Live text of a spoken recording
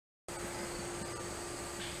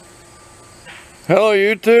Hello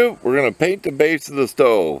YouTube, we're going to paint the base of the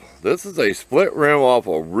stove. This is a split rim off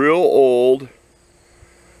a real old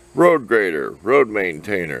road grader, road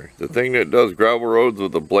maintainer. The thing that does gravel roads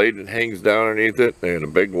with a blade that hangs down underneath it and a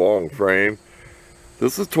big long frame.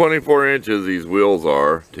 This is 24 inches these wheels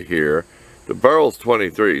are to here. The barrel's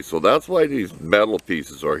 23, so that's why these metal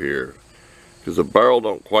pieces are here. Because the barrel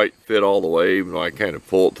don't quite fit all the way, even though I kind of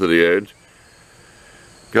pull it to the edge.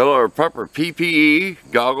 Got our proper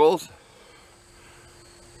PPE goggles.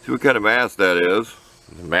 See what kind of mask that is.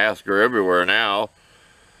 The masks are everywhere now.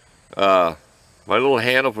 My little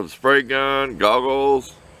handle for the spray gun,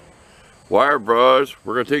 goggles, wire brush.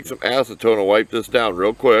 We're going to take some acetone and wipe this down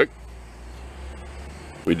real quick.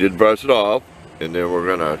 We did brush it off, and then we're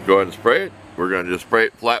going to go ahead and spray it. We're going to just spray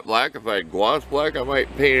it flat black. If I had gloss black, I might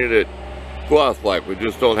paint it gloss black. We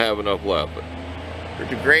just don't have enough left. But there's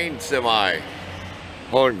the grain semi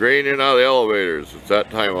hauling grain in and out of the elevators. It's that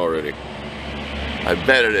time already. I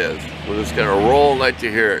bet it is. We're just going to roll and let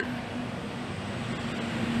you hear it.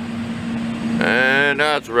 And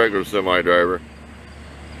that's a regular semi driver.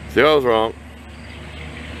 See, I was wrong.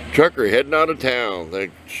 Trucker heading out of town.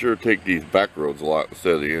 They sure take these back roads a lot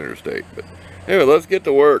instead of the interstate. But anyway, let's get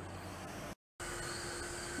to work.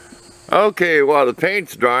 Okay, while the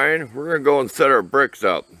paint's drying, we're going to go and set our bricks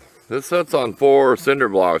up. This sets on 4 cinder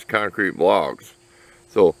blocks, concrete blocks.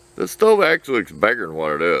 So this stove actually looks bigger than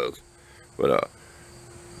what it is. But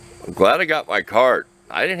I'm glad I got my cart.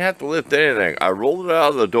 I didn't have to lift anything. I rolled it out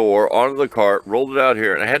of the door, onto the cart, rolled it out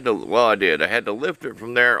here, and I had to, well, I did. I had to lift it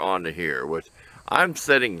from there onto here, which I'm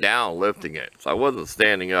sitting down lifting it, so I wasn't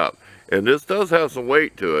standing up. And this does have some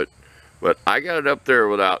weight to it, but I got it up there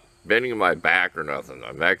without bending my back or nothing.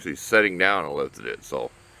 I'm actually sitting down and lifted it,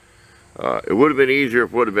 so it would have been easier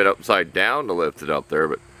if it would have been upside down to lift it up there,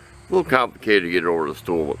 but a little complicated to get it over the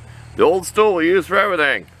stool. But the old stool we use for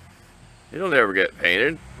everything. It'll never get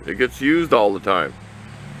painted. It gets used all the time.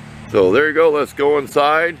 So there you go. Let's go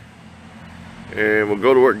inside and we'll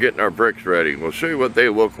go to work getting our bricks ready. We'll show you what they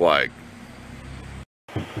look like.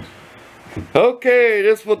 Okay,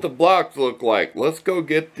 this is what the blocks look like. Let's go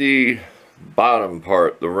get the bottom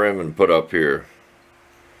part, the rim, and put up here.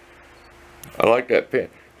 I like that pan.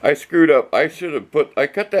 I screwed up. I should have I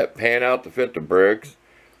cut that pan out to fit the bricks.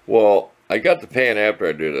 Well, I got the pan after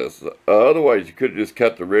I did this. Otherwise, you could just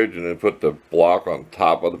cut the ridge and then put the block on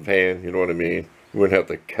top of the pan. You know what I mean? You wouldn't have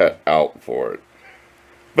to cut out for it.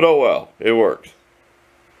 But oh well, it works.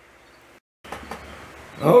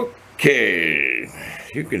 Okay,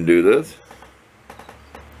 you can do this.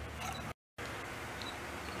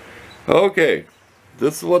 Okay,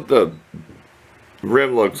 this is what the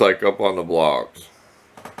rim looks like up on the blocks.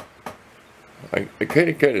 I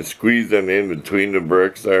kind of squeeze them in between the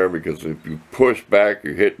bricks there, because if you push back,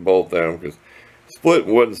 you hit both them. Because split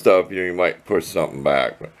wood and stuff, you might push something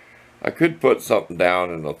back. But I could put something down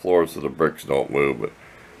in the floor so the bricks don't move. But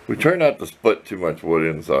we try not to split too much wood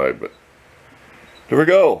inside. But there we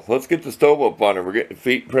go. Let's get the stove up on it. We're getting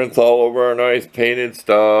feet prints all over our nice painted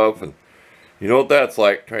stuff, and you know what that's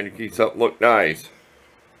like, trying to keep something look nice.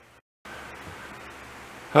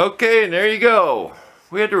 Okay, and there you go.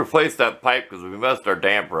 We had to replace that pipe because we messed our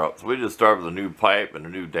damper up. So we just started with a new pipe and a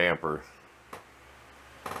new damper.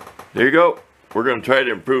 There you go. We're going to try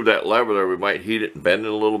to improve that lever there. We might heat it and bend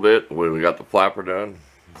it a little bit when we got the flapper done.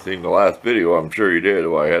 You've seen the last video, I'm sure you did.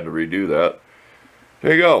 Well, I had to redo that.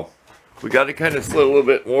 There you go. We got to kind of slit a little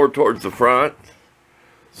bit more towards the front,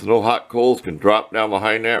 so no hot coals can drop down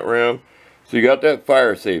behind that rim. So you got that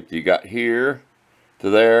fire safety. You got here to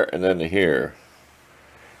there and then to here.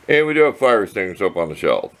 And we do have fire extinguishers up on the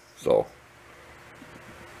shelf. So,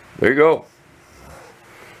 there you go.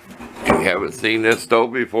 If you haven't seen this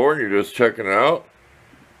stove before and you're just checking it out,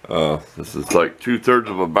 this is like 2/3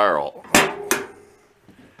 of a barrel.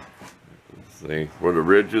 See where the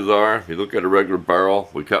ridges are? If you look at a regular barrel,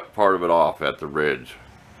 we cut part of it off at the ridge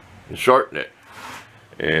and shorten it.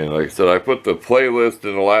 And like I said, I put the playlist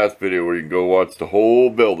in the last video where you can go watch the whole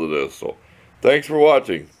build of this. So, thanks for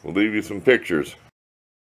watching. We'll leave you some pictures.